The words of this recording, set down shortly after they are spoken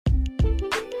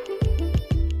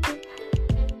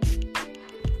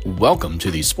Welcome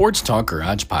to the Sports Talk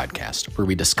Garage podcast, where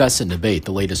we discuss and debate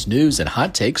the latest news and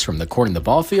hot takes from the court and the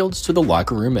ball fields to the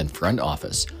locker room and front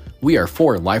office. We are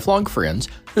four lifelong friends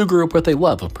who grew up with a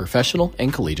love of professional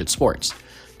and collegiate sports.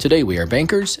 Today we are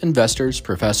bankers, investors,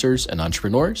 professors, and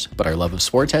entrepreneurs, but our love of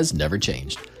sports has never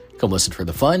changed. Come listen for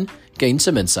the fun, gain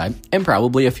some insight, and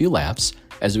probably a few laughs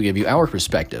as we give you our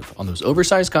perspective on those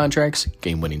oversized contracts,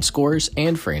 game-winning scores,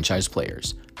 and franchise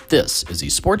players. This is the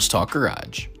Sports Talk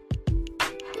Garage.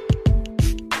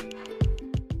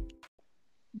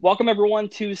 Welcome, everyone,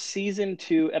 to Season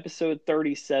 2, Episode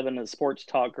 37 of the Sports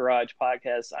Talk Garage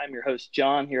podcast. I'm your host,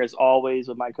 John, here as always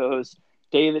with my co-hosts,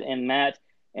 David and Matt.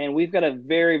 And we've got a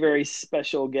very, very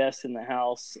special guest in the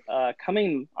house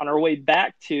coming on our way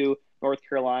back to North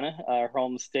Carolina, our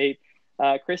home state.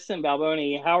 Kristen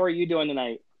Balboni, how are you doing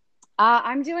tonight?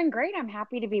 I'm doing great. I'm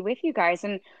happy to be with you guys.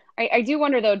 And I do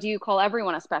wonder, though, do you call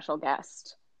everyone a special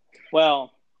guest?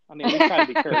 Well, I mean, we try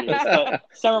to be courteous, but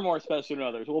some are more special than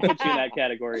others. We'll put you in that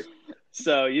category.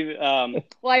 So you, well,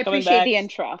 I appreciate the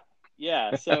intro.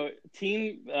 Yeah. So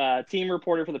team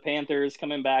reporter for the Panthers,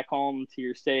 coming back home to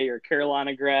your state. You're a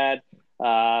Carolina grad,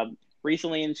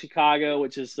 recently in Chicago,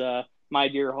 which is my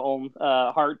dear home.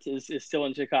 Heart is still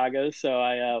in Chicago,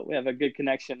 so we have a good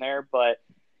connection there. But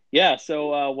yeah,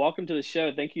 so welcome to the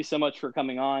show. Thank you so much for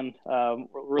coming on.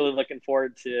 We're really looking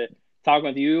forward to talking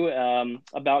with you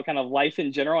about kind of life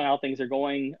in general and how things are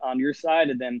going on your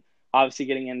side, and then obviously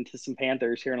getting into some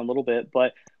Panthers here in a little bit.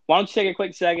 But why don't you take a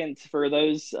quick second for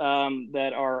those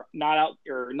that are not out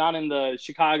or not in the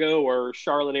Chicago or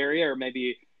Charlotte area, or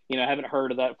maybe haven't heard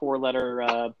of that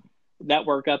four-letter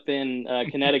network up in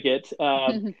Connecticut.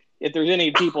 If there's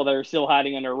any people that are still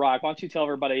hiding under a rock, why don't you tell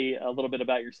everybody a little bit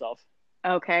about yourself?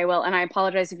 Okay, well, and I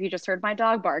apologize if you just heard my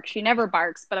dog bark. She never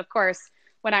barks, but of course,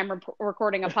 when I'm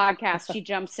recording a podcast, she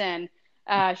jumps in.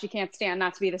 She can't stand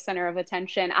not to be the center of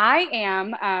attention. I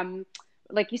am,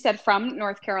 like you said, from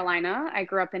North Carolina. I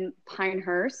grew up in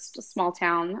Pinehurst, a small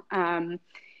town,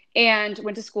 and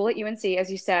went to school at UNC,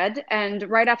 as you said. And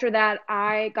right after that,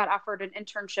 I got offered an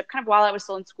internship kind of while I was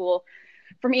still in school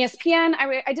from ESPN.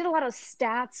 I did a lot of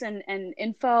stats and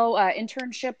info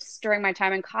internships during my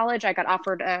time in college. I got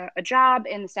offered a job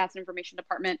in the stats and information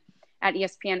department at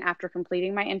ESPN after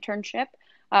completing my internship,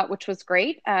 which was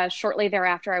great. Shortly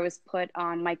thereafter, I was put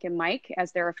on Mike and Mike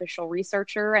as their official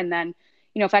researcher. And then,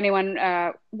 if anyone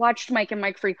watched Mike and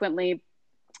Mike frequently,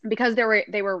 because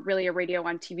they were really a radio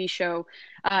on TV show,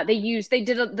 they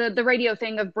did the radio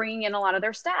thing of bringing in a lot of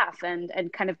their staff and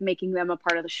kind of making them a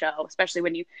part of the show, especially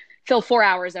when you fill 4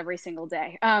 hours every single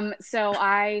day. So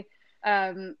I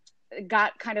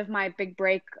got kind of my big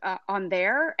break on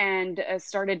there and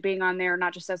started being on there,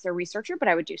 not just as their researcher, but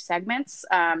I would do segments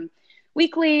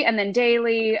weekly and then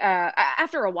daily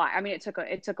after a while. I mean, it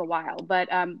took a while, but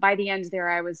by the end there,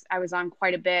 I was on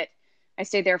quite a bit. I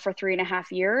stayed there for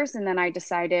 3.5 years, and then I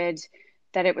decided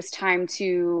that it was time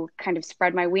to kind of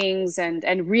spread my wings and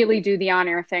really do the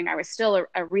on-air thing. I was still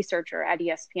a researcher at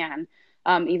ESPN,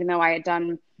 even though I had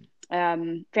done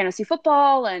fantasy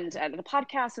football and the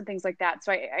podcast and things like that.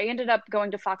 So I ended up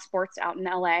going to Fox Sports out in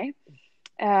LA,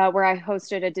 where I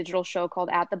hosted a digital show called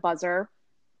At the Buzzer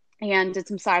and did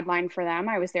some sideline for them.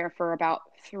 I was there for about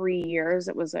 3 years.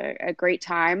 It was a great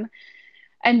time.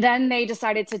 And then they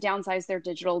decided to downsize their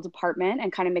digital department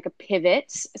and kind of make a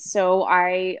pivot. So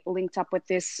I linked up with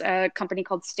this company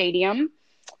called Stadium,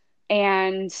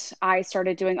 and I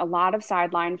started doing a lot of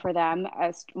sideline for them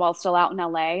while still out in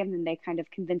LA. And then they kind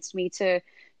of convinced me to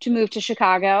move to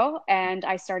Chicago, and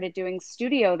I started doing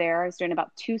studio there. I was doing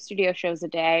about 2 studio shows a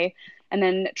day, and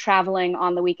then traveling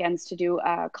on the weekends to do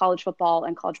college football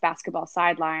and college basketball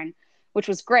sideline, which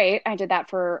was great. I did that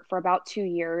for about 2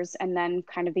 years, and then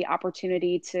kind of the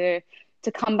opportunity to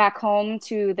come back home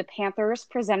to the Panthers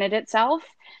presented itself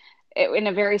in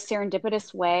a very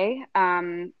serendipitous way.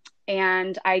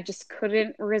 And I just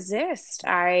couldn't resist.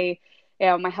 My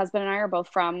husband and I are both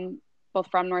from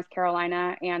North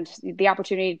Carolina, and the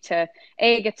opportunity to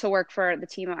A, get to work for the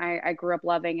team I grew up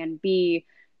loving, and B,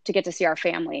 to get to see our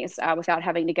families without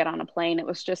having to get on a plane. It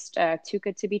was just too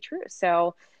good to be true.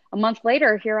 So a month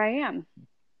later, here I am.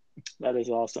 That is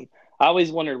awesome. I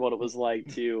always wondered what it was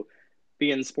like to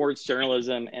be in sports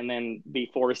journalism and then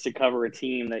be forced to cover a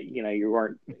team that you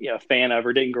weren't a fan of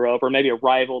or didn't grow up, or maybe a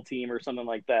rival team or something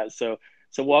like that. So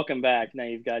welcome back. Now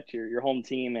you've got your home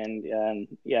team, and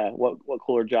what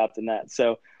cooler job than that.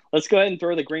 So let's go ahead and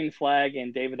throw the green flag,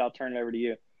 and David, I'll turn it over to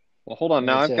you. Well, hold on.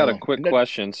 Now I've got a quick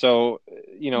question. So,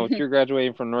 if you're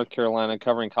graduating from North Carolina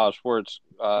covering college sports,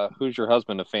 who's your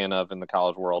husband a fan of in the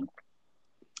college world?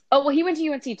 Oh, well, he went to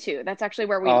UNC too. That's actually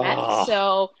where we met.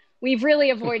 So we've really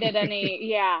avoided any.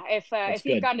 Yeah, if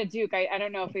he'd good. gone to Duke, I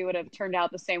don't know if we would have turned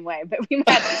out the same way. But we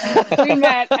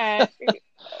met at.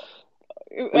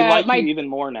 We like you even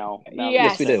more now.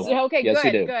 Yes, we do. Okay, yes,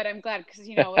 good. I'm glad because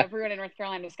everyone in North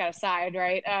Carolina just got a side,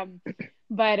 right?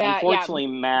 But unfortunately,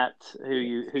 Matt,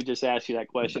 who just asked you that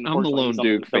question, I'm the lone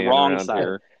Duke fan the wrong around side.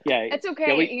 here. Yeah, it's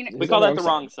okay. Yeah, we call that the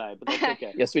wrong side, but that's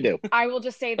okay. Yes, we do. I will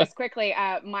just say this quickly.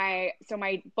 Both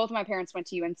of my parents went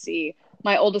to UNC.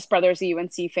 My oldest brother is a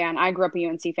UNC fan. I grew up a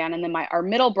UNC fan, and then our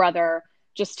middle brother,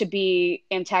 just to be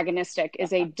antagonistic,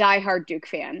 is a diehard Duke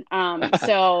fan.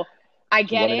 So I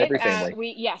get it.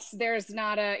 There's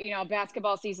not a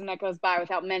basketball season that goes by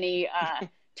without many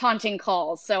taunting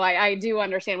calls. So I do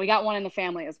understand. We got one in the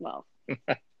family as well.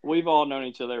 We've all known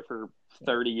each other for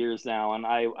 30 years now, and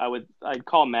I'd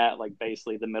call Matt like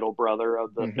basically the middle brother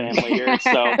of the family here,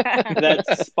 so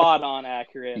that's spot on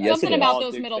accurate. Something about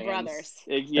those Duke middle brothers.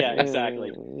 Yeah, exactly.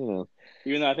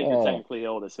 Even though I think you're technically the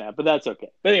oldest, Matt, but that's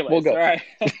okay. But anyways, we'll go. All right.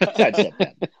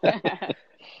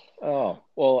 Oh,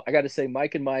 well, I got to say,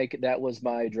 Mike and Mike, that was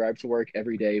my drive to work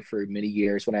every day for many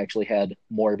years when I actually had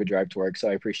more of a drive to work. So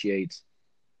I appreciate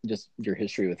just your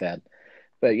history with that.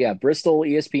 But yeah, Bristol,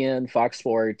 ESPN, Fox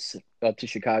Sports, up to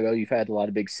Chicago. You've had a lot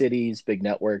of big cities, big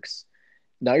networks.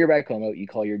 Now you're back home at what you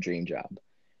call your dream job.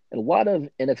 And a lot of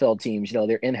NFL teams,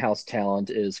 their in-house talent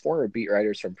is former beat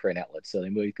writers from print outlets. So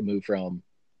they can move from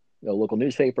a local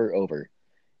newspaper over.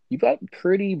 You've got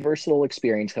pretty versatile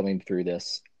experience coming through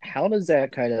this. How does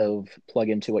that kind of plug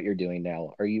into what you're doing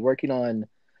now? Are you working on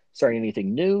starting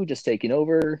anything new, just taking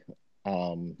over?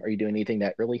 Are you doing anything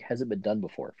that really hasn't been done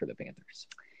before for the Panthers?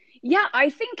 Yeah, I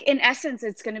think in essence,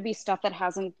 it's going to be stuff that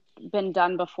hasn't been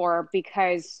done before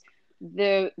because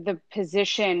the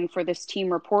position for this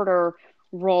team reporter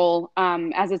role,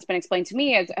 as it's been explained to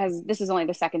me, as this is only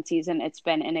the second season it's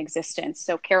been in existence.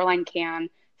 So Caroline Can,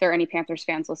 if there are any Panthers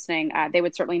fans listening, they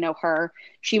would certainly know her.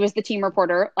 She was the team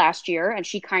reporter last year, and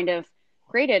she kind of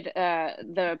created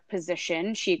the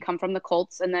position. She had come from the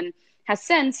Colts and then has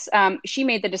since, she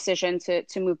made the decision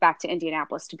to move back to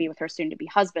Indianapolis to be with her soon-to-be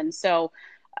husband. So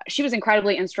she was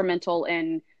incredibly instrumental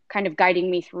in kind of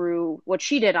guiding me through what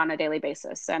she did on a daily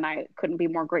basis. And I couldn't be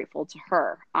more grateful to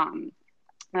her.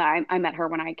 I met her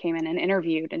when I came in and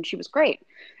interviewed, and she was great,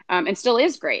 and still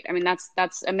is great. I mean,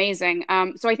 that's amazing.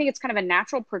 So I think it's kind of a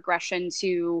natural progression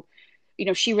to,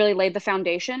 she really laid the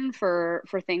foundation for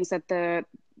things that the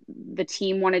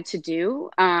team wanted to do,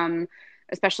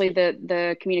 especially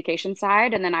the communication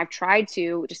side. And then I've tried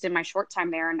to, just in my short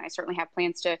time there, and I certainly have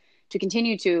plans to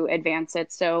continue to advance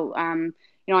it. So,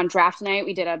 on draft night,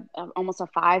 we did almost a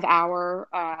 5-hour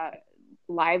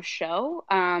live show,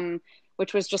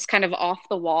 which was just kind of off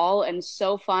the wall and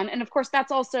so fun. And of course,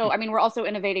 that's also, we're also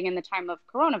innovating in the time of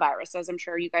coronavirus, as I'm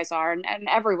sure you guys are, and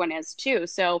everyone is too.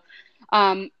 So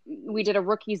we did a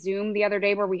rookie Zoom the other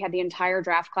day where we had the entire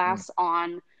draft class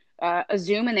on a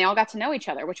Zoom, and they all got to know each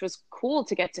other, which was cool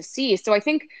to get to see. So I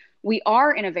think we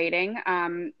are innovating.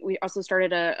 We also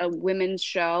started a women's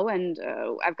show, and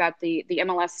I've got the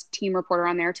MLS team reporter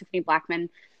on there, Tiffany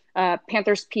Blackman,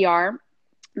 Panthers PR,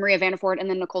 Maria Vanderford, and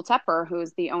then Nicole Tepper, who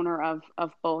is the owner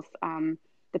of both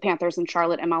the Panthers and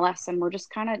Charlotte MLS. And we're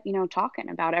just kind of, talking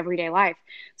about everyday life.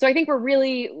 So I think we're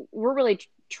really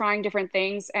trying different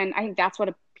things. And I think that's what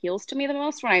appeals to me the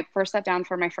most. When I first sat down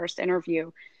for my first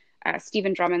interview,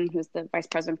 Stephen Drummond, who's the vice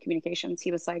president of communications,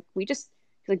 he was like,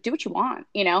 do what you want,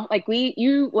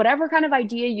 whatever kind of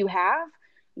idea you have,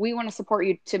 we want to support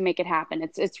you to make it happen.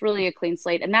 It's really a clean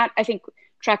slate. And that, I think,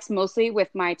 tracks mostly with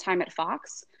my time at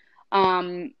Fox,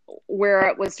 where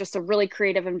it was just a really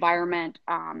creative environment.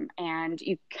 And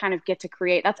you kind of get to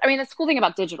create, that's the cool thing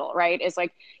about digital, right? Is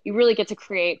like, you really get to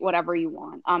create whatever you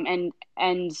want.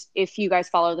 And if you guys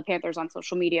follow the Panthers on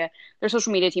social media, their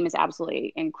social media team is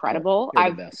absolutely incredible.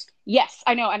 They're the best. Yes,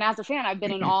 I know. And as a fan, I've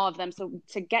been in awe of them. So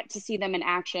to get to see them in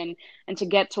action and to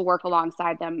get to work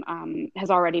alongside them has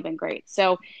already been great.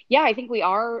 So yeah, I think we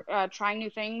are trying new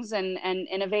things and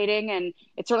innovating, and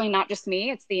it's certainly not just me,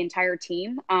 it's the entire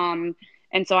team.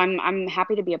 And so I'm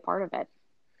happy to be a part of it.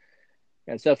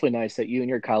 Yeah, it's definitely nice that you and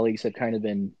your colleagues have kind of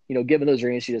been, given those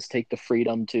reins, you just take the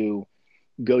freedom to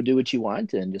go do what you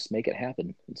want and just make it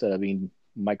happen instead of being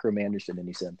micromanaged in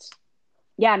any sense.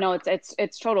 Yeah, no,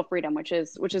 it's total freedom, which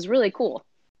is really cool.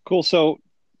 Cool. So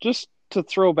just to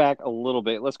throw back a little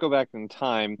bit, let's go back in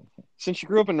time. Since you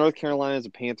grew up in North Carolina as a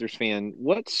Panthers fan,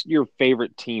 what's your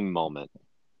favorite team moment?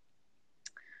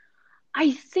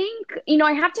 I think,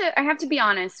 I have to be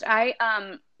honest.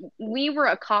 We were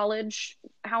a college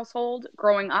household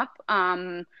growing up.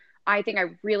 I think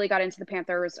I really got into the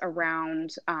Panthers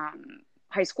around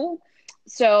high school.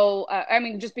 So, I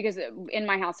mean, just because in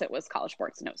my house it was college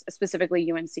sports, and it was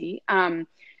specifically UNC.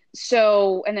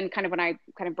 So, and then kind of when I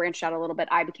kind of branched out a little bit,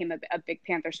 I became a big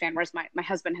Panthers fan, whereas my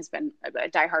husband has been a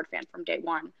diehard fan from day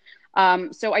one.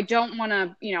 So I don't want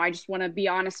to, I just want to be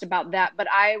honest about that. But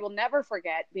I will never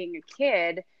forget being a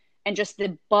kid and just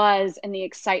the buzz and the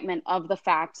excitement of the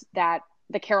fact that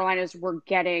the Carolinas were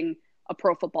getting a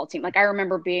pro football team. Like I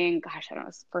remember being, gosh, I don't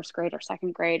know, first grade or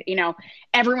second grade,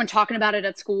 everyone talking about it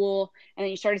at school. And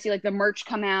then you start to see like the merch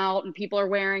come out and people are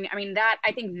wearing,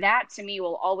 I think that to me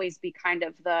will always be kind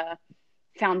of the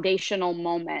foundational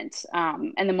moment,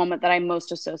 and the moment that I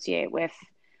most associate with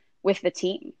the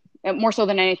team. More so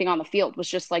than anything on the field was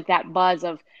just like that buzz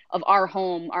of our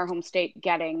home state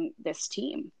getting this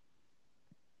team.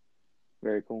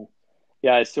 Very cool.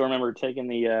 Yeah, I still remember taking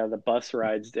the bus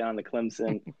rides down to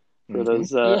Clemson for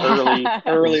those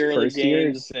early games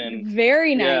years. And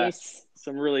very nice.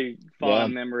 Some really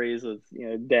fond memories with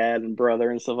dad and brother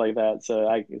and stuff like that. So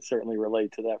I can certainly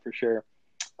relate to that for sure.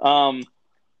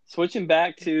 Switching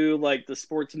back to like the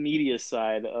sports media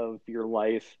side of your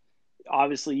life,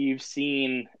 obviously you've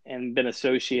seen and been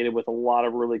associated with a lot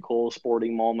of really cool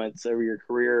sporting moments over your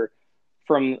career.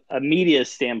 From a media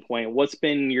standpoint, what's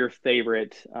been your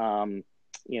favorite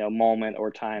moment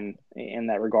or time in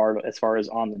that regard as far as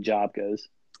on the job goes?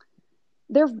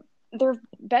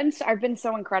 I've been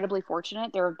so incredibly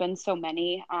fortunate. There have been so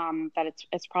many that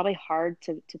it's probably hard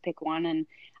to pick one. And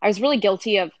I was really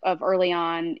guilty of early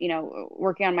on,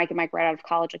 working on Mike and Mike right out of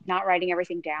college, like not writing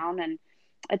everything down. And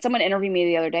I had someone interview me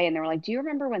the other day and they were like, do you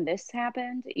remember when this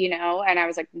happened? And I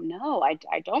was like, no, I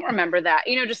don't remember that,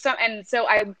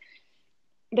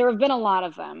 there have been a lot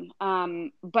of them.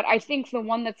 But I think the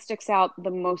one that sticks out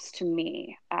the most to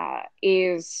me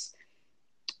is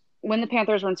when the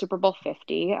Panthers were in Super Bowl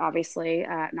 50, obviously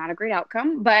not a great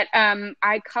outcome, but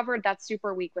I covered that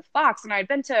Super Week with Fox, and I'd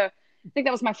been to, I think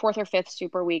that was my fourth or fifth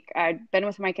Super Week. I'd been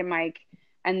with Mike and Mike,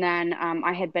 and then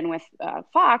I had been with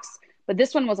Fox, but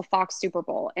this one was a Fox Super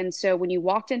Bowl. And so when you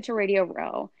walked into Radio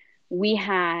Row, we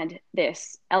had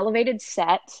this elevated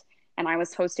set, and I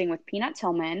was hosting with Peanut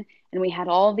Tillman, and we had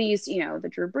all these, the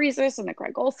Drew Breeses and the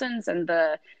Greg Olsons and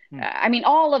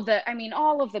all of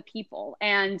the people.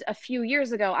 And a few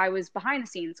years ago, I was behind the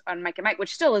scenes on Mike and Mike,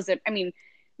 which still isn't,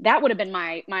 that would have been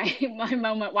my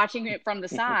moment watching it from the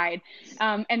side.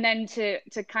 And then to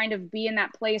kind of be in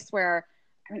that place where,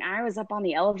 I was up on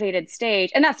the elevated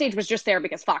stage, and that stage was just there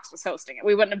because Fox was hosting it.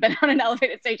 We wouldn't have been on an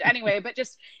elevated stage anyway, but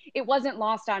just, it wasn't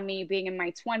lost on me being in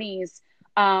my 20s,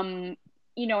 and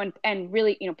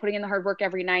really, putting in the hard work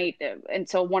every night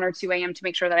until 1 or 2 a.m. to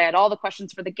make sure that I had all the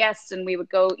questions for the guests, and we would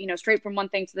go, straight from one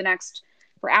thing to the next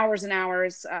for hours and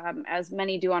hours, as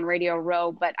many do on Radio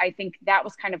Row. But I think that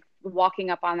was kind of walking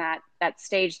up on that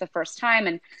stage the first time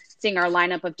and seeing our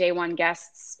lineup of day one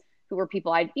guests who were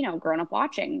people I'd, grown up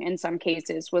watching in some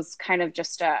cases, was kind of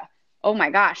just a, oh my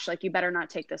gosh, like you better not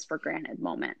take this for granted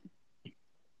moment.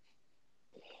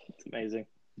 It's amazing.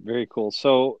 Very cool.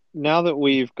 So now that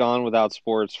we've gone without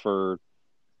sports for,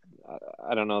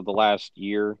 I don't know, the last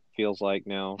year, feels like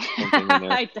now. Something in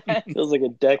there. Feels like a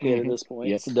decade at this point.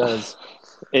 Yes, it does.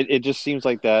 It just seems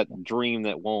like that dream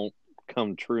that won't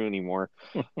come true anymore.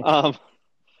 But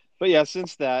yeah,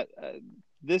 since that,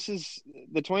 this is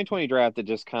the 2020 draft that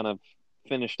just kind of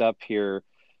finished up here.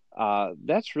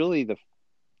 That's really the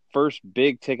first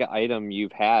big ticket item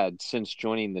you've had since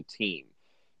joining the team.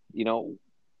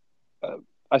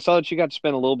 I saw that you got to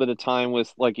spend a little bit of time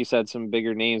with, like you said, some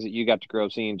bigger names that you got to grow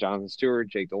up seeing: Jonathan Stewart,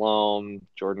 Jake Delhomme,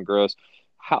 Jordan Gross.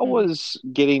 How was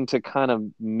getting to kind of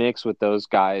mix with those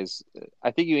guys?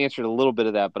 I think you answered a little bit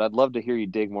of that, but I'd love to hear you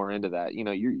dig more into that.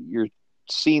 You're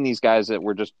seeing these guys that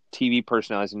were just TV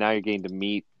personalities, and now you're getting to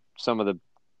meet some of the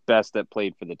best that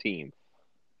played for the team.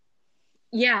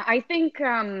 Yeah, I think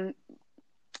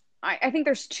I think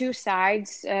there's two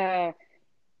sides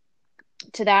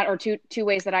to that, or two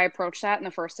ways that I approach that. And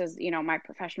the first is, my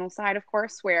professional side, of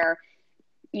course, where,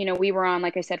 we were on,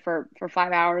 like I said, for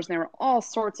 5 hours, and there were all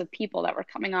sorts of people that were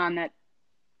coming on, that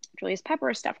Julius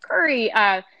Pepper, Steph Curry,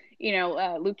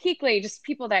 Luke Kuechly, just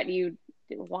people that you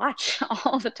watch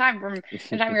all the time from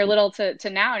the time you're little to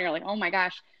now. And you're like, oh my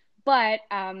gosh. But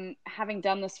having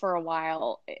done this for a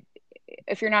while,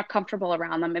 if you're not comfortable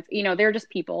around them, they're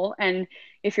just people. And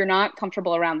if you're not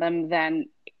comfortable around them, then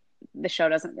the show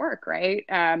doesn't work, right?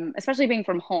 Especially being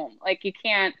from home. Like you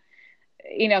can't,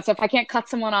 so if I can't cut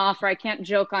someone off, or I can't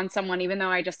joke on someone, even though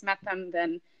I just met them,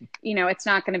 then, it's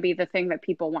not going to be the thing that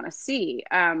people want to see.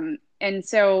 And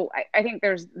so I think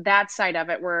there's that side of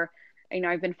it where,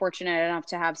 I've been fortunate enough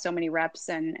to have so many reps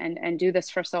and do this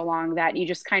for so long that you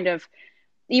just kind of,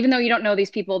 even though you don't know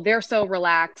these people, they're so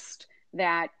relaxed.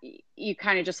 that you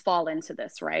kind of just fall into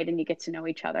this, right? And you get to know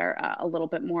each other a little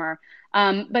bit more.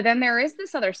 But then there is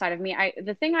this other side of me.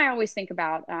 The thing I always think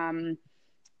about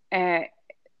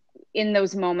in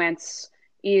those moments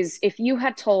is if you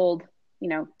had told,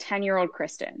 10-year-old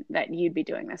Kristen that you'd be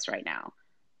doing this right now.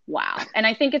 Wow. And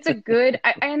I think it's a good,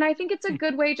 I think it's a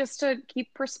good way just to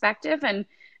keep perspective and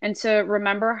to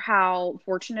remember how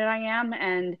fortunate I am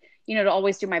and, to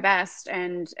always do my best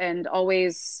and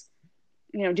always,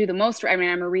 do the most. I mean,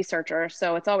 I'm a researcher,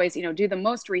 so it's always, do the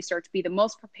most research, be the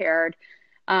most prepared.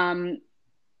 I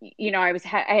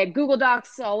had Google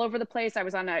Docs all over the place. I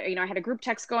was on I had a group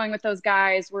text going with those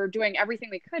guys. We're doing everything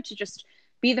we could to just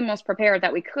be the most prepared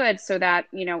that we could so that,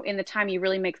 in the time you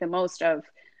really make the most of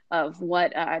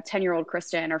what 10-year-old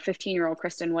Kristen or 15-year-old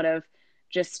Kristen would have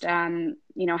just, had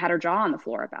her jaw on the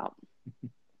floor about.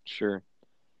 Sure.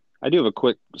 I do have a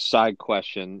quick side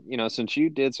question. Since you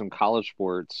did some college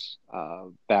sports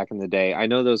back in the day, I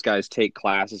know those guys take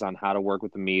classes on how to work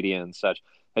with the media and such.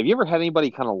 Have you ever had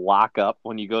anybody kind of lock up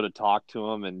when you go to talk to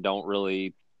them and aren't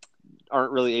really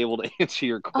able to answer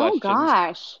your questions? Oh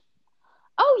gosh.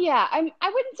 Oh yeah. I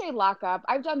wouldn't say lock up.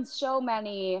 I've done so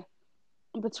many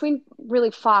between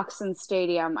really Fox and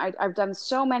Stadium. I've done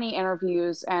so many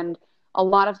interviews, and a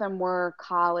lot of them were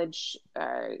college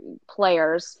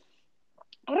players.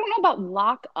 I don't know about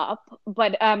lock up,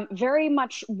 but very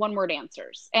much one-word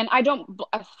answers. And I don't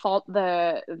fault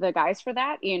the guys for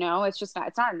that.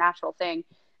 It's not a natural thing.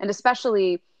 And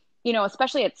especially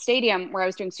at Stadium where I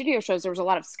was doing studio shows, there was a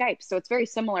lot of Skype. So it's very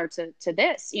similar to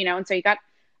this, and so you got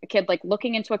a kid like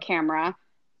looking into a camera.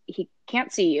 He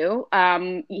can't see you.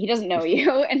 He doesn't know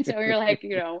you. And so you're like,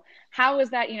 how is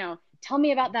that, tell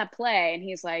me about that play. And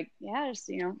he's like, yeah,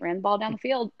 just, ran the ball down the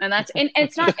field. And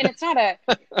it's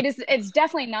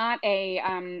definitely not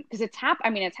a, cause it's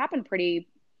happened pretty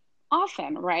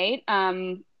often. Right.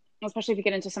 Especially if you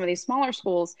get into some of these smaller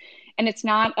schools, and it's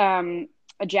not, a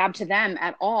jab to them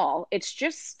at all.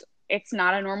 It's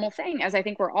not a normal thing, as I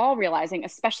think we're all realizing,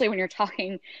 especially when you're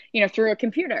talking, through a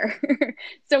computer.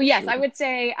 So yes, I would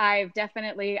say I've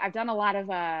done a lot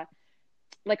of,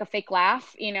 like a fake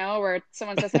laugh, where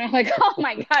someone says something like, oh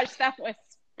my gosh, that was,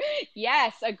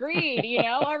 yes, agreed,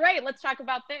 all right, let's talk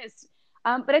about this.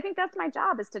 But I think that's my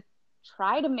job, is to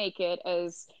try to make it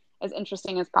as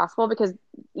interesting as possible, because,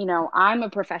 I'm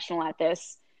a professional at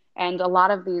this. And a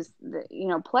lot of these,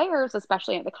 players,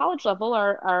 especially at the college level,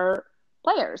 are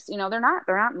players. They're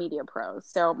not media pros.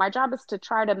 So my job is to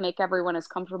try to make everyone as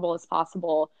comfortable as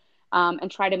possible,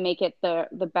 and try to make it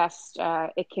the best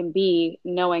it can be,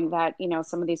 knowing that,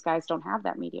 some of these guys don't have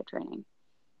that media training.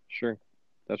 Sure.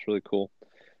 That's really cool.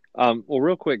 Well,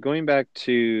 real quick, going back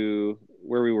to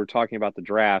where we were talking about the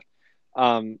draft,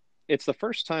 it's the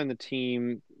first time the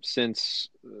team since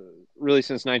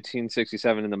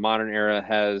 1967 in the modern era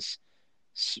has,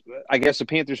 I guess the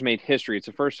Panthers made history. It's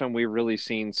the first time we've really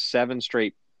seen 7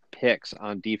 straight picks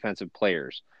on defensive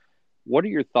players. What are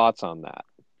your thoughts on that?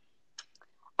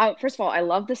 First of all, I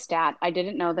love the stat. I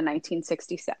didn't know the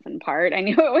 1967 part. I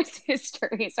knew it was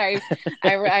history. So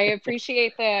I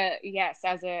appreciate yes,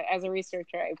 as a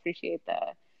researcher, I appreciate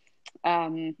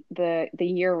the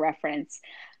year reference.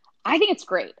 I think it's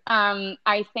great.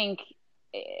 I think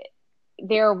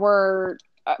there were,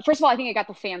 first of all, I think it got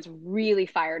the fans really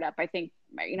fired up. I think,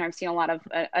 I've seen a lot of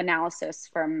analysis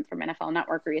from NFL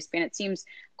Network or ESPN. It seems,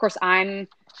 of course, I'm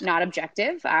not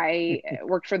objective. I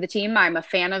worked for the team. I'm a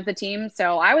fan of the team.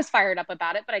 So I was fired up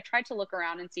about it, but I tried to look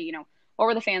around and see, what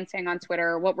were the fans saying on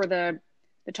Twitter? What were the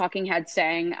talking heads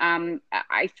saying? I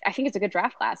think it's a good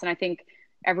draft class. And I think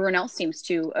everyone else seems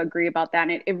to agree about that.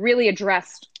 And it really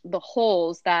addressed the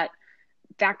holes that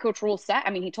Coach Rule set. I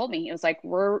mean, he told me, he was like,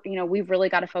 we've really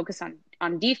got to focus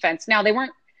on defense. Now they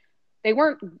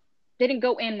didn't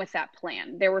go in with that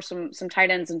plan. There were some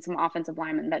tight ends and some offensive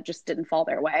linemen that just didn't fall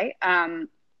their way.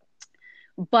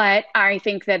 But I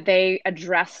think that they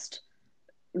addressed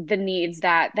the needs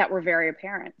that were very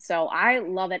apparent. So I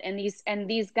love it. And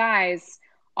these guys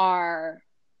are,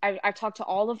 I've talked to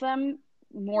all of them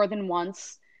more than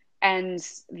once, and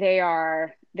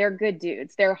they're good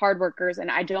dudes. They're hard workers.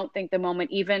 And I don't think the moment,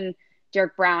 even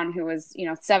Derek Brown, who was,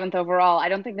 7th overall, I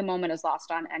don't think the moment is lost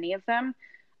on any of them.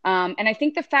 And I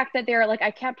think the fact that they're like,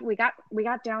 we got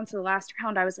down to the last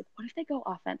round. I was like, what if they go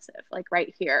offensive? Like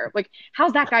right here, like,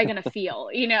 how's that guy going to feel,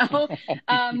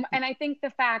 And I think the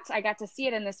fact I got to see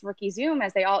it in this rookie Zoom,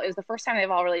 it was the first time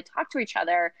they've all really talked to each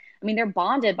other. I mean, they're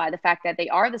bonded by the fact that they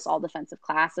are this all defensive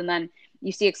class. And then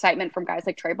you see excitement from guys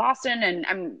like Trey Boston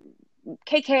and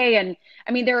KK. And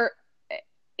I mean,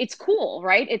 it's cool,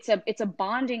 right? It's a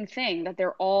bonding thing that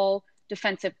they're all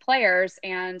defensive players.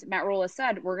 And Matt Rhule has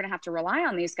said, we're going to have to rely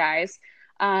on these guys.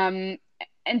 And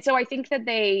so I think that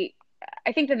they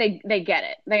get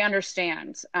it. They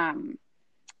understand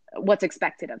what's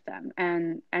expected of them.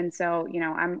 And so,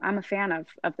 I'm a fan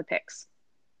of the picks.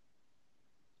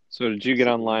 So did you get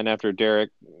online after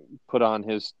Derek put on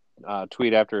his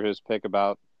tweet after his pick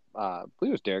about, I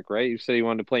believe it was Derek, right? You said he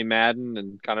wanted to play Madden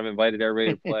and kind of invited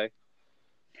everybody to play.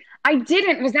 I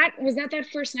didn't. Was that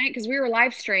first night? Because we were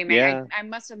live streaming. Yeah. I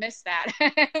must have missed that.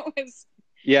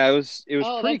 Yeah, it was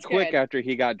pretty quick good. after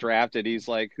he got drafted. He's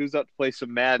like, "Who's up to play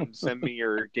some Madden? Send me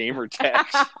your gamer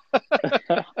tags."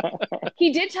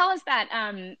 He did tell us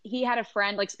that he had a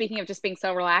friend, like, speaking of just being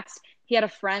so relaxed, he had a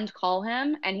friend call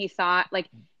him, and he thought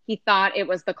it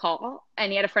was the call,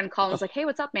 and he had a friend call and was like, "Hey,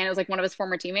 what's up, man?" It was like one of his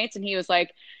former teammates, and he was like,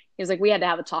 "We had to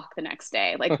have a talk the next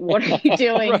day. Like, what are you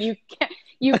doing? Right.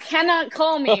 You cannot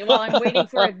call me while I'm waiting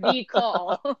for the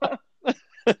call."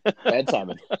 Bad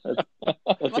timing.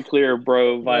 That's a clear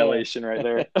bro violation right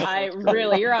there.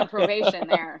 You're on probation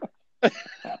there.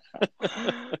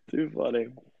 Too funny.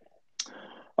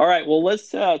 All right, well, let's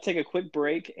take a quick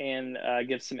break and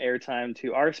give some airtime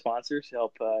to our sponsors to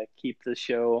help keep the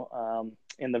show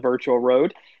in the virtual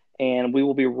road. And we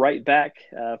will be right back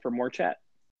for more chat.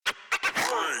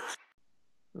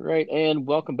 Right, and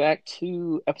welcome back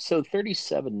to episode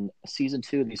 37, season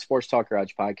 2 of the Sports Talk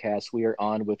Garage podcast. We are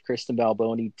on with Kristen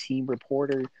Balboni, team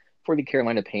reporter for the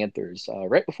Carolina Panthers.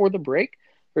 Right before the break,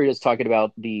 we were just talking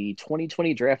about the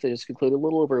 2020 draft that just concluded a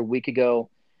little over a week ago.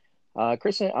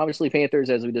 Kristen, obviously Panthers,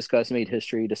 as we discussed, made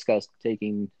history, discussed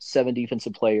taking 7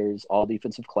 defensive players, all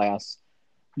defensive class,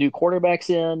 new quarterbacks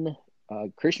in.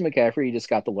 Christian McCaffrey just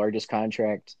got the largest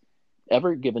contract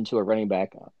ever given to a running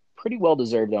back. Pretty well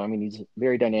deserved, though. I mean, he's a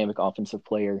very dynamic offensive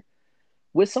player.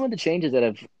 With some of the changes that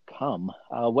have come,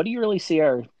 what do you really see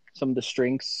are some of the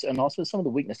strengths and also some of the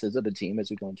weaknesses of the team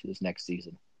as we go into this next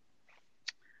season?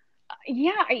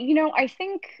 Yeah, I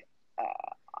think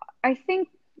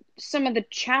some of the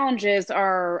challenges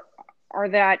are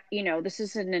that, this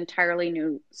is an entirely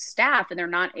new staff and they're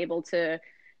not able to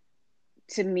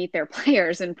meet their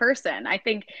players in person. I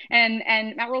think,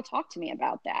 and Matt Rhule talked to me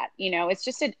about that. It's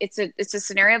just it's a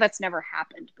scenario that's never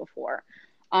happened before.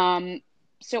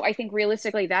 So I think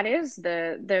realistically that is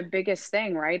the biggest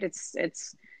thing, right?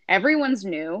 It's everyone's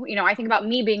new. I think about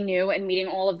me being new and meeting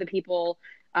all of the people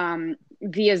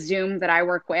via Zoom that I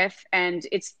work with, and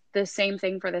it's the same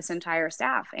thing for this entire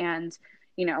staff and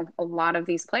a lot of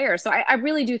these players. So I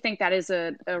really do think that is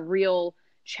a real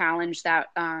challenge that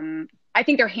I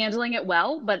think they're handling it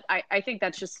well, but I think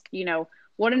that's just,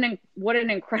 what an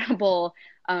incredible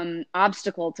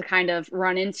obstacle to kind of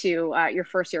run into your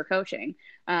first year coaching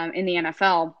in the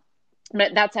NFL.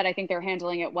 But that said, I think they're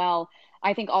handling it well.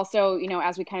 I think also,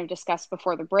 as we kind of discussed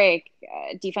before the break,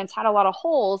 defense had a lot of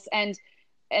holes, and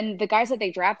the guys that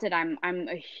they drafted, I'm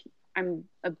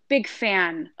a big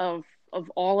fan of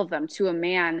all of them to a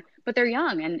man, but they're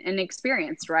young and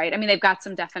experienced, right? I mean, they've got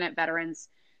some definite veterans.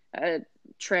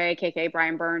 Trey, KK,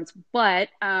 Brian Burns, but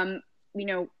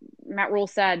Matt Rhule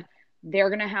said they're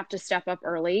going to have to step up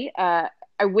early. I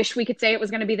wish we could say it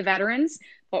was going to be the veterans,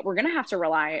 but we're going to have to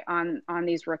rely on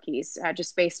these rookies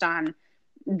just based on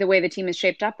the way the team is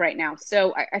shaped up right now.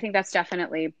 So I think that's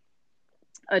definitely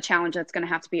a challenge that's going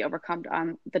to have to be overcome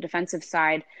on the defensive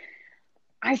side.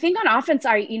 I think on offense,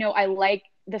 I like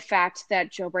the fact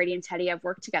that Joe Brady and Teddy have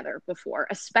worked together before,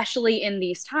 especially in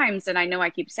these times. And I know I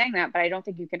keep saying that, but I don't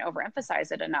think you can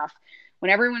overemphasize it enough.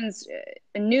 When everyone's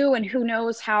new and who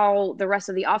knows how the rest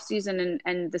of the offseason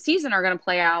and the season are going to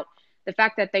play out, the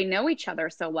fact that they know each other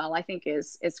so well, I think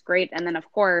is great. And then,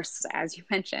 of course, as you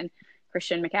mentioned,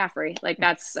 Christian McCaffrey, like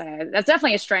that's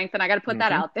definitely a strength. And I got to put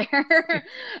that out there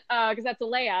because that's a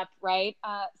layup, right?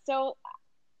 So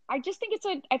I just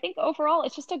think I think overall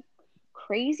it's just a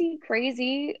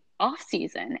crazy off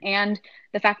season, and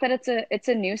the fact that it's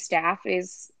a new staff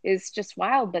is just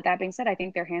wild. But that being said, I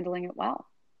think they're handling it well.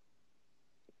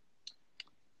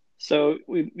 So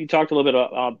we talked a little bit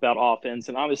about offense,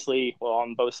 and obviously, well,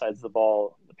 on both sides of the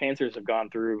ball, the Panthers have gone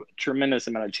through a tremendous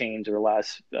amount of change over the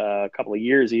last couple of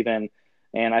years, even.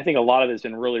 And I think a lot of it's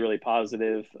been really, really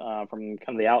positive from kind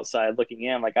of the outside looking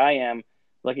in, like I am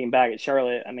looking back at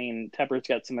Charlotte. I mean, Tepper's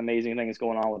got some amazing things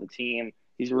going on with the team.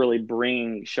 He's really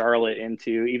bringing Charlotte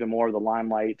into even more of the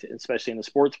limelight, especially in the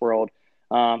sports world.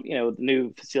 The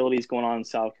new facilities going on in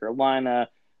South Carolina,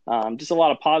 just a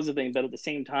lot of positive things. But at the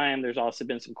same time, there's also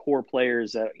been some core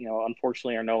players that,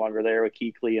 unfortunately are no longer there with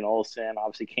Kuechly and Olsen,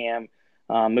 obviously Cam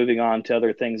moving on to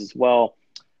other things as well.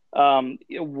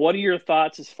 What are your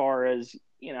thoughts as far as,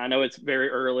 I know it's very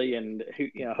early and,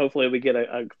 hopefully we get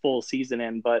a full season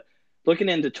in, but looking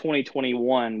into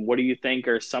 2021, what do you think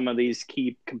are some of these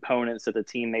key components that the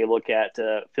team may look at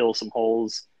to fill some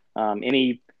holes?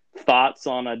 Any thoughts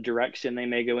on a direction they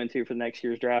may go into for the next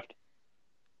year's draft?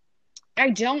 I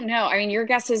don't know. I mean, your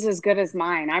guess is as good as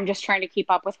mine. I'm just trying to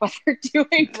keep up with what they're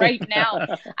doing right now.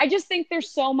 I just think there's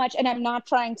so much, and I'm not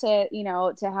trying to,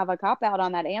 to have a cop out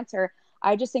on that answer.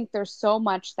 I just think there's so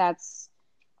much that's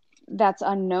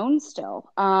unknown still.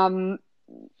 And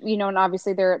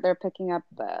obviously they're picking up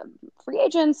free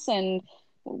agents, and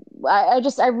I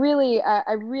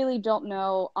really don't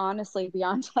know, honestly,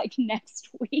 beyond like next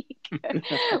week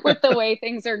with the way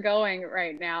things are going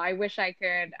right now. I wish I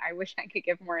could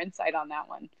give more insight on that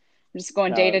one. I'm just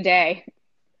going day to day.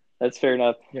 That's fair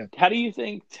enough. Yeah. How do you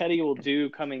think Teddy will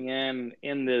do coming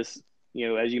in this,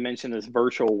 as you mentioned, this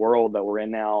virtual world that we're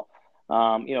in now?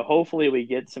 Hopefully we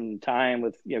get some time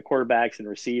with, quarterbacks and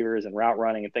receivers and route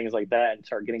running and things like that and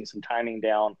start getting some timing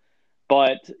down.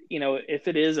 But, if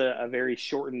it is a very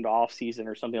shortened off season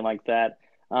or something like that,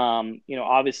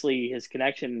 obviously his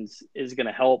connections is going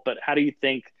to help. But how do you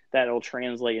think that will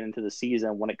translate into the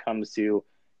season when it comes to,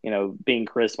 being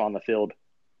crisp on the field?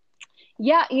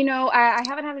 Yeah, I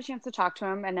haven't had a chance to talk to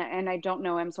him, and I don't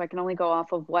know him, so I can only go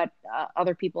off of what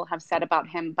other people have said about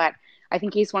him. But I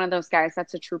think he's one of those guys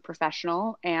that's a true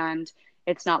professional, and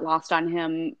it's not lost on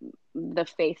him the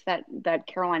faith that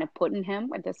Carolina put in him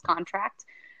with this contract.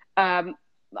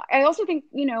 I also think,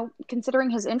 considering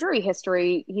his injury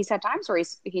history, he's had times where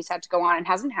he's had to go on and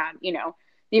hasn't had,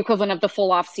 the equivalent of the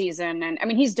full off season. And I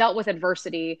mean, he's dealt with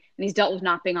adversity and he's dealt with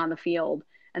not being on the field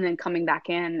and then coming back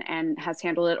in and has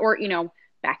handled it, or,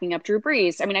 backing up Drew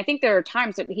Brees. I mean, I think there are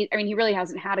times that he really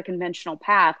hasn't had a conventional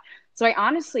path. So I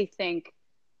honestly think,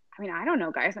 I don't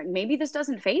know, guys, like maybe this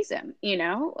doesn't faze him,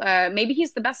 maybe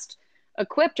he's the best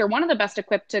equipped or one of the best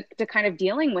equipped to kind of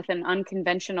dealing with an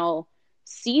unconventional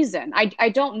season. I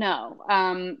don't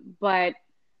know. But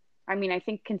I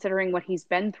think considering what he's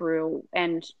been through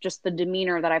and just the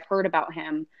demeanor that I've heard about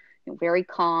him, very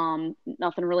calm,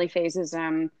 nothing really phases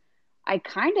him. I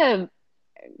kind of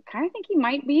think he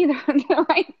might be the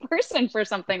right person for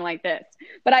something like this.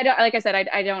 But I don't, like I said,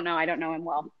 I don't know. I don't know him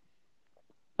well.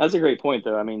 That's a great point,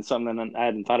 though. Something I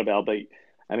hadn't thought about, but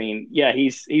yeah,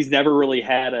 he's never really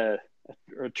had a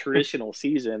traditional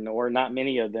season, or not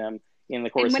many of them in the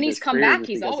course and when of he's his come career, back,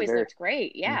 he's always looked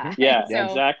great. Yeah. Mm-hmm. Yeah, So,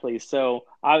 exactly. So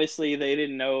obviously they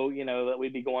didn't know, that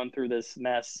we'd be going through this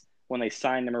mess when they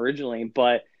signed him originally,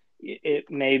 but it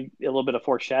may, a little bit of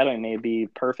foreshadowing may be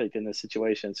perfect in this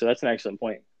situation. So that's an excellent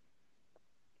point.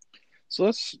 So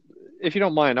if you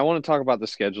don't mind, I want to talk about the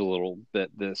schedule a little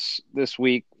bit. This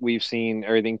week we've seen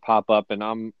everything pop up, and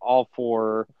I'm all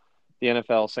for the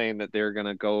NFL saying that they're going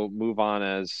to go move on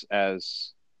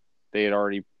as they had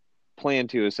already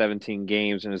planned to, as 17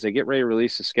 games. And as they get ready to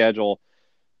release the schedule,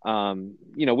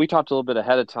 we talked a little bit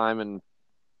ahead of time, and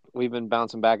we've been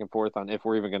bouncing back and forth on if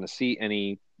we're even going to see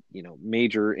any,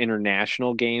 major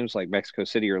international games like Mexico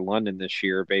City or London this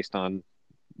year based on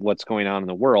what's going on in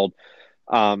the world.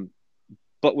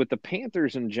 But with the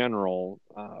Panthers in general,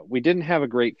 we didn't have a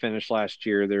great finish last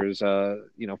year. There's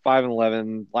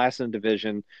 5-11, last in the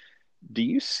division. Do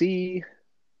you see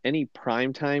any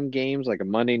primetime games like a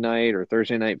Monday night or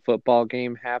Thursday night football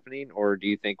game happening, or do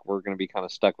you think we're going to be kind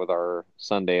of stuck with our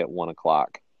Sunday at 1:00?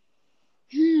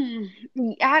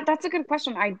 Yeah, that's a good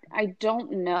question. I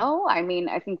don't know.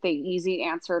 I think the easy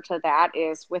answer to that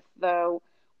is with the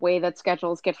way that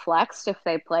schedules get flexed if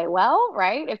they play well,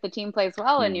 right? If the team plays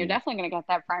well, and you're definitely going to get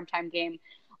that primetime game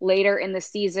later in the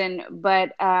season.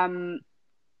 But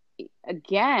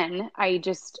again, I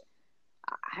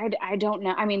don't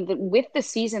know. With the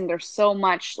season, there's so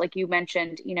much, like you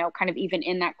mentioned, kind of even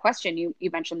in that question, you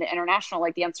mentioned the international,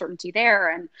 like the uncertainty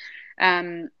there.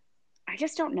 And I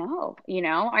just don't know,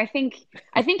 I think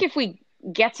if we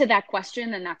get to that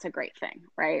question, then that's a great thing,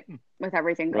 right? With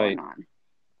everything going on.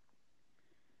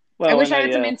 Well, I wish I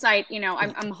had some insight.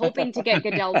 I'm hoping to get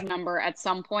Goodell's number at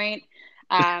some point.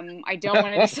 I don't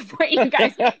want to disappoint you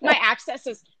guys. My access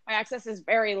is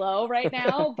very low right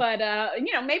now, but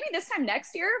maybe this time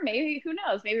next year, maybe, who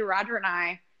knows? Maybe Roger and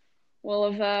I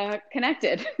will have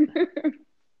connected.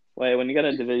 Well, when you got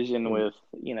a division with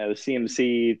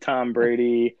CMC, Tom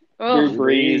Brady, Drew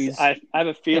Brees, I have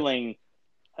a feeling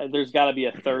there's got to be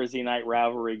a Thursday night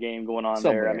rivalry game going on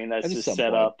somewhere there. That's just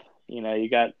set up. You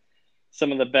got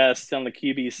some of the best on the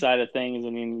QB side of things.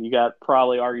 You got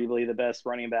probably arguably the best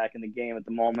running back in the game at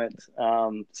the moment.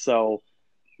 So,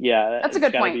 yeah. That's a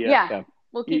good point.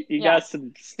 We'll you got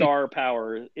some star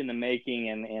power in the making.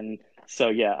 And so,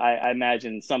 yeah, I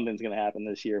imagine something's going to happen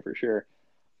this year for sure.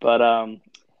 But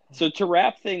so to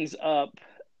wrap things up,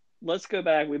 let's go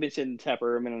back. We mentioned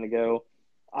Tepper a minute ago.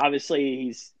 Obviously,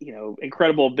 he's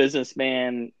incredible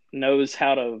businessman, knows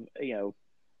how to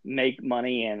make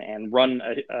money and run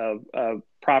a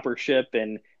proper ship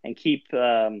and keep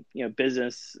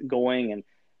business going.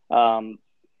 And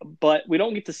but we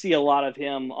don't get to see a lot of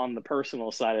him on the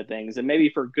personal side of things, and maybe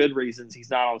for good reasons.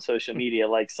 He's not on social media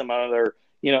like some other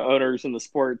owners in the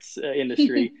sports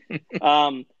industry.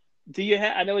 Do you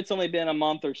have? I know it's only been a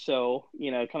month or so,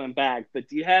 coming back, but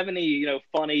do you have any,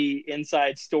 funny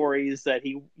inside stories that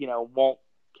he, won't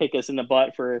kick us in the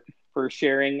butt for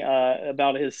sharing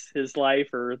about his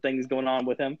life or things going on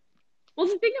with him? Well,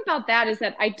 the thing about that is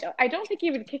that I don't think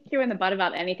he would kick you in the butt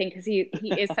about anything because he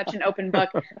is such an open book.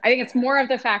 I think it's more of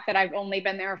the fact that I've only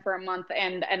been there for a month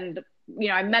and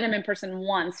I met him in person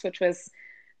once, which was,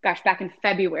 back in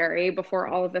February before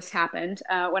all of this happened,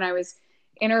 when I was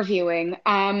interviewing.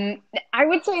 I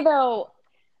would say though,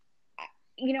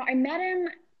 I met him.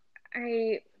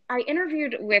 I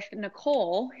interviewed with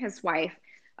Nicole, his wife,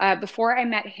 before I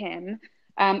met him.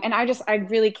 And I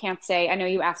really can't say, I know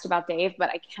you asked about Dave, but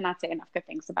I cannot say enough good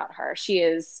things about her. She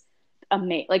is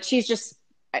amazing. Like, she's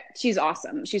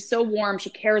awesome. She's so warm. She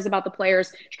cares about the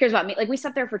players. She cares about me. Like, we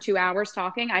sat there for 2 hours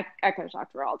talking. I could have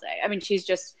talked to her all day. I mean, she's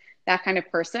just that kind of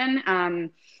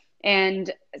person.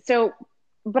 And so,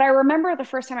 but I remember the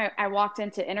first time I walked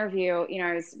into interview,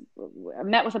 I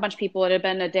met with a bunch of people. It had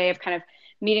been a day of kind of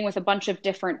meeting with a bunch of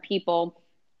different people.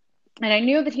 And I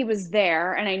knew that he was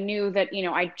there, and I knew that,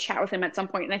 I'd chat with him at some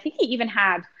point. And I think he even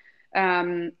had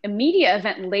a media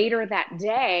event later that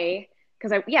day,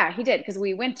 he did, because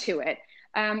we went to it.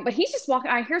 But he's just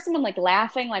walking. I hear someone like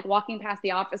laughing, like walking past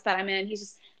the office that I'm in. He's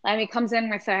just, he comes in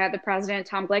with the president,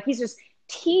 Tom Glick. He's just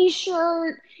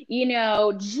T-shirt,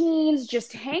 jeans,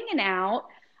 just hanging out.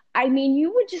 I mean,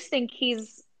 you would just think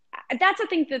that's I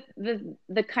think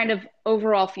the kind of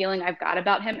overall feeling I've got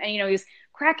about him. And, he's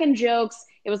cracking jokes.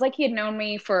 It was like he had known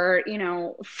me for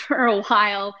a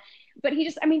while, but he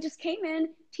just came in,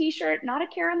 T-shirt, not a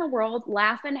care in the world,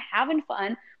 laughing, having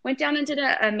fun, went down and did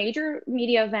a major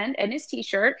media event in his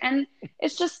T-shirt, and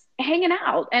it's just hanging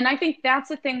out. And I think that's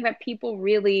the thing that people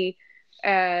really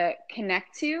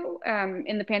connect to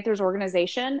in the Panthers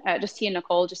organization, just he and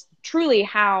Nicole, just truly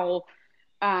how,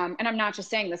 and I'm not just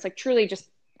saying this, like truly just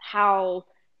how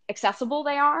accessible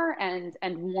they are and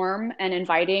warm and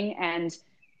inviting, and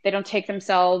they don't take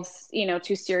themselves,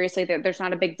 too seriously. There's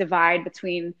not a big divide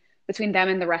between them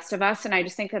and the rest of us. And I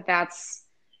just think that that's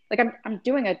like, I'm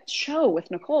doing a show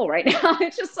with Nicole right now.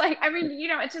 It's just like, I mean,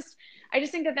 it's just, I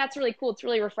just think that that's really cool. It's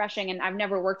really refreshing. And I've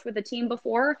never worked with a team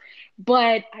before,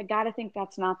 but I got to think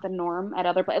that's not the norm at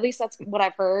other places. At least that's what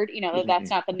I've heard, that's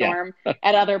not the norm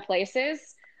at other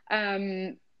places.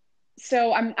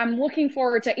 So I'm looking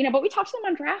forward to, but we talked to him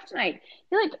on draft night.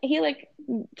 He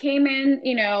came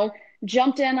in,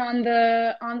 jumped in on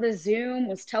the Zoom,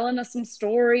 was telling us some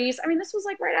stories. I mean, this was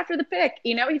like right after the pick,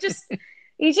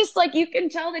 he's just like, you can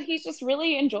tell that he's just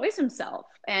really enjoys himself,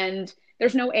 and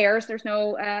there's no airs, there's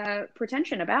no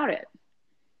pretension about it.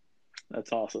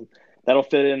 That's awesome. That'll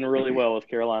fit in really well with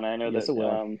Carolina. I know yes,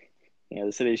 that,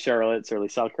 the city of Charlotte, certainly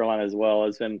South Carolina as well,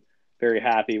 has been very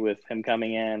happy with him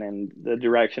coming in and the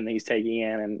direction that he's taking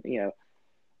in, and,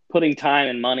 putting time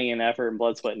and money and effort and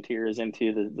blood, sweat, and tears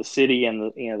into the city and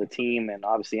the team, and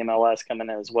obviously MLS coming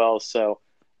in as well. So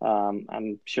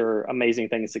I'm sure amazing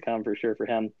things to come for sure for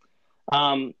him.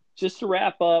 Just to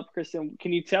wrap up, Kristen,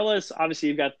 can you tell us? Obviously,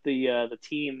 you've got the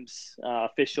team's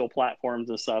official platforms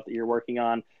and stuff that you're working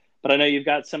on, but I know you've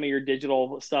got some of your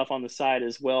digital stuff on the side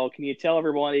as well. Can you tell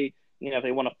everybody, if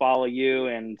they want to follow you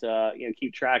and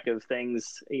keep track of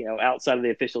things, outside of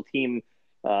the official team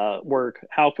work,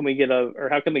 how can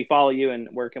we follow you, and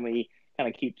where can we kind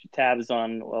of keep tabs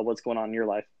on what's going on in your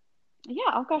life? Yeah.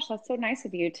 Oh gosh, that's so nice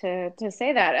of you to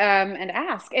say that and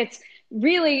ask. It's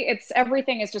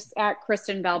everything is just at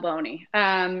Kristen Balboni.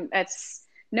 It's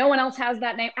no one else has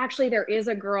that name. Actually, there is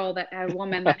a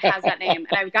woman that has that name,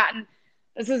 and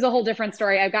this is a whole different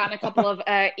story. I've gotten a couple of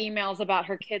emails about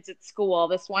her kids at school.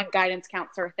 This one guidance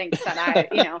counselor thinks that I,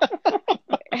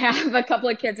 have a couple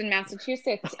of kids in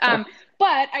Massachusetts.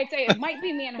 But I'd say it might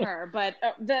be me and her, but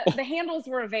the handles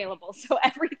were available. So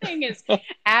everything is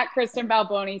at Kristen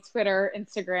Balboni, Twitter,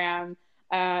 Instagram.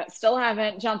 Still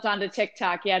haven't jumped onto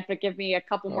TikTok yet, but give me a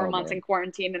couple more months in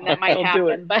quarantine and that might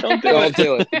happen. But Don't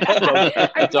do it.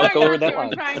 Don't go over that line.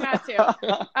 I'm trying not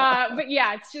to. But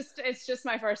yeah, it's just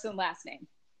my first and last name.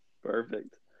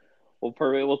 Perfect. Well,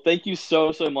 perfect. Well, thank you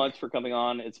so much for coming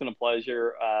on. It's been a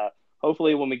pleasure.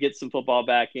 Hopefully when we get some football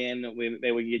back in,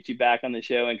 maybe we can get you back on the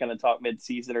show and kind of talk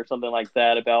mid-season or something like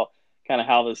that about kind of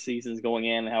how the season's going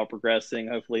in and how it's progressing.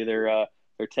 Hopefully they're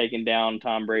they're taking down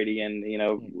Tom Brady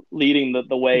and, leading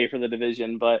the way for the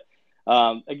division. But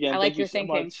again, I like thank your you so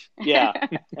thinking. much. Yeah.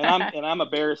 And I'm a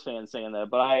Bears fan saying that,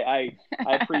 but I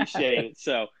appreciate it.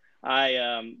 So but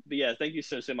yeah, thank you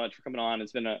so much for coming on.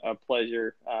 It's been a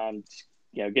pleasure,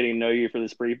 getting to know you for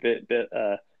this brief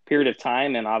period of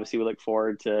time. And obviously we look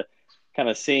forward to kind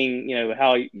of seeing,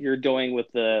 how you're doing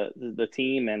with the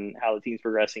team and how the team's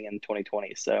progressing in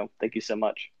 2020. So thank you so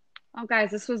much. Oh,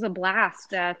 guys, this was a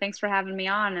blast. Thanks for having me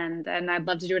on, and I'd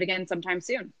love to do it again sometime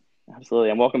soon.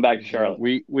 Absolutely. And welcome back to Charlotte.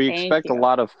 We expect a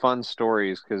lot of fun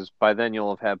stories because by then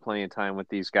you'll have had plenty of time with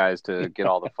these guys to get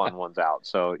all the fun ones out.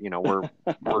 So, we're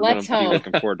going to be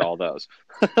looking forward to all those.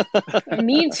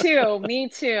 Me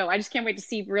too. I just can't wait to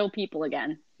see real people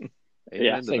again.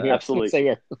 Yeah, absolutely. Same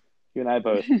here. You and I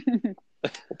both.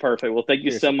 Well, perfect. Well, thank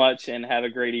you so much and have a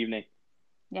great evening.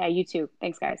 Yeah, you too.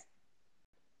 Thanks, guys.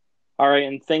 All right.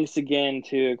 And thanks again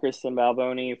to Kristen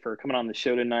Balboni for coming on the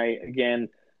show tonight. Again,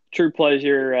 true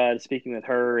pleasure speaking with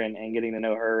her and getting to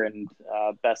know her, and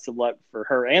best of luck for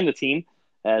her and the team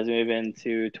as we move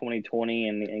into 2020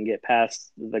 and get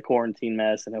past the quarantine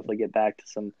mess and hopefully get back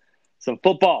to some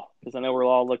football, because I know we're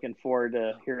all looking forward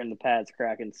to hearing the pads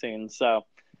cracking soon. So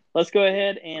let's go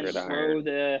ahead and throw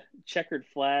the checkered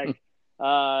flag.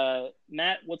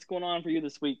 Matt, what's going on for you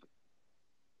this week?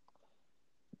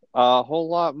 A whole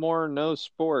lot more no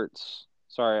sports.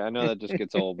 Sorry, I know that just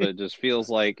gets old, but it just feels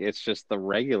like it's just the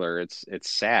regular. It's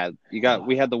sad.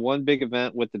 We had the one big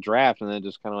event with the draft, and then it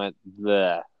just kind of went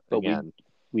bleh again.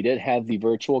 We did have the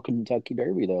virtual Kentucky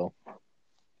Derby, though.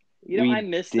 I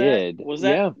missed that. Was that?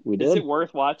 Yeah, we did. Is it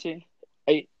worth watching?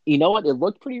 You know what? It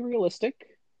looked pretty realistic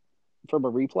from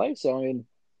a replay. So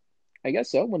I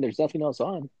guess so. When there's nothing else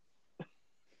on.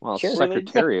 Well, sure.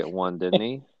 Secretariat won, didn't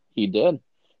he? He did.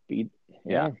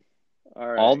 Yeah. All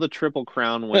right. All the Triple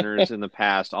Crown winners in the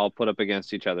past all put up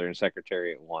against each other, and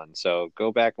Secretariat won. So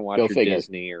go back and watch your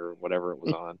Disney or whatever it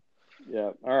was on.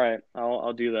 Yeah. All right.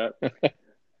 I'll do that.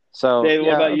 So, Dave,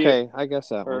 what about you? Okay, I guess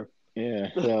that one. Yeah.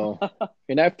 So,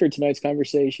 and after tonight's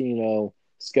conversation,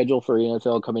 schedule for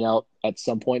NFL coming out at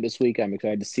some point this week. I'm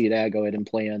excited to see that. Go ahead and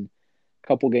plan a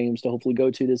couple games to hopefully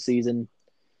go to this season.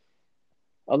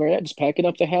 Other than that, just packing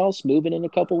up the house, moving in a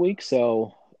couple weeks.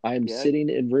 So I'm sitting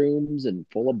in rooms and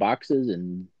full of boxes,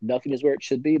 and nothing is where it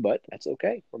should be, but that's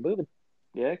okay. We're moving.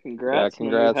 Yeah, congrats. Yeah,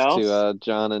 congrats to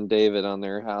John and David on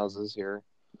their houses here.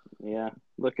 Yeah,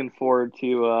 looking forward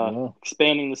to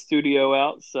expanding the studio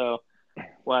out. So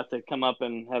we'll have to come up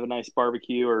and have a nice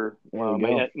barbecue, or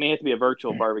may have to be a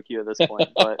virtual barbecue at this point,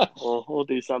 but we'll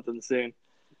do something soon.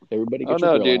 Everybody get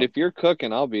your grill out. If you're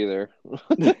cooking, I'll be there.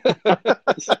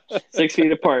 6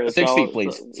 feet apart. 6 feet,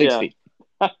 please. 6 feet.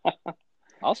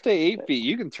 I'll stay 8 feet.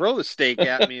 You can throw the steak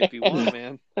at me if you want,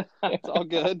 man. It's all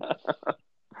good.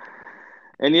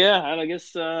 And I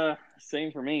guess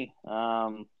same for me.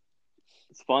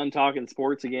 It's fun talking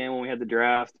sports again when we had the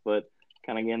draft, but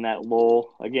kind of getting that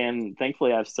lull. Again,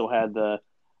 thankfully, I've still had the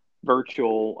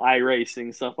virtual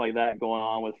iRacing, stuff like that going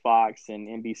on with Fox and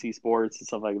NBC Sports and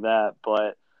stuff like that.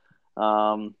 But,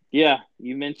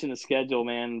 you mentioned the schedule,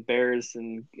 man. Bears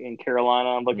and Carolina.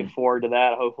 I'm looking forward to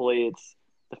that. Hopefully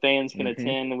the fans can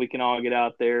attend and we can all get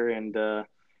out there and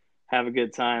have a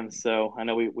good time. So I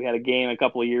know we had a game a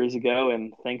couple of years ago,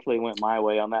 and thankfully it went my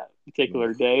way on that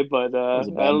particular day. But I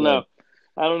don't know.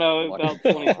 I don't know about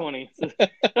 2020.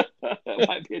 That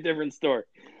might be a different story.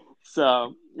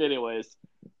 So, anyways,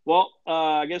 well,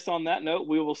 I guess on that note,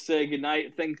 we will say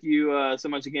goodnight. Thank you so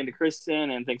much again to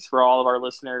Kristen, and thanks for all of our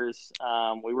listeners.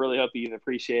 We really hope you've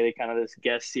appreciated kind of this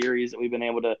guest series that we've been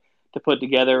able to put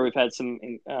together. We've had some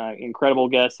incredible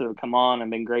guests that have come on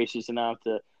and been gracious enough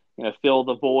to fill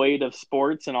the void of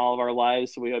sports in all of our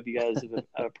lives. So we hope you guys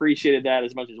have appreciated that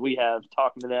as much as we have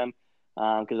talking to them,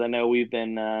 because I know we've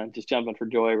been just jumping for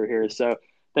joy over here. So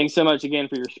thanks so much again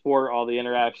for your support. All the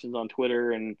interactions on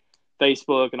Twitter and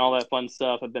Facebook and all that fun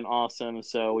stuff have been awesome.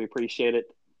 So we appreciate it.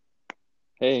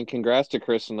 Hey, and congrats to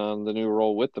Kristen on the new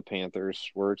role with the Panthers.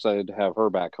 We're excited to have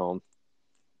her back home.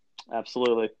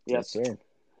 Absolutely. Yes, sir.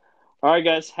 All right,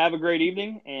 guys, have a great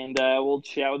evening, and we'll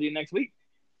chat with you next week.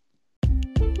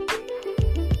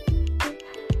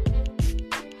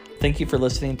 Thank you for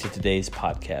listening to today's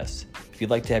podcast. If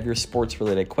you'd like to have your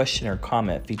sports-related question or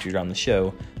comment featured on the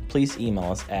show, please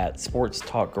email us at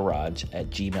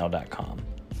sportstalkgarage@gmail.com.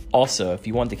 Also, if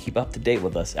you want to keep up to date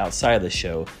with us outside of the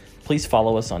show, please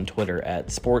follow us on Twitter at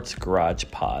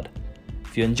SportsGaragePod.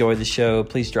 If you enjoy the show,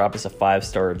 please drop us a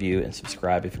 5-star review and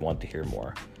subscribe if you want to hear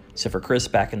more. So for Chris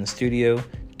back in the studio,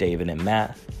 David and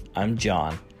Matt, I'm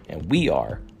John, and we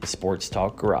are the Sports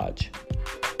Talk Garage.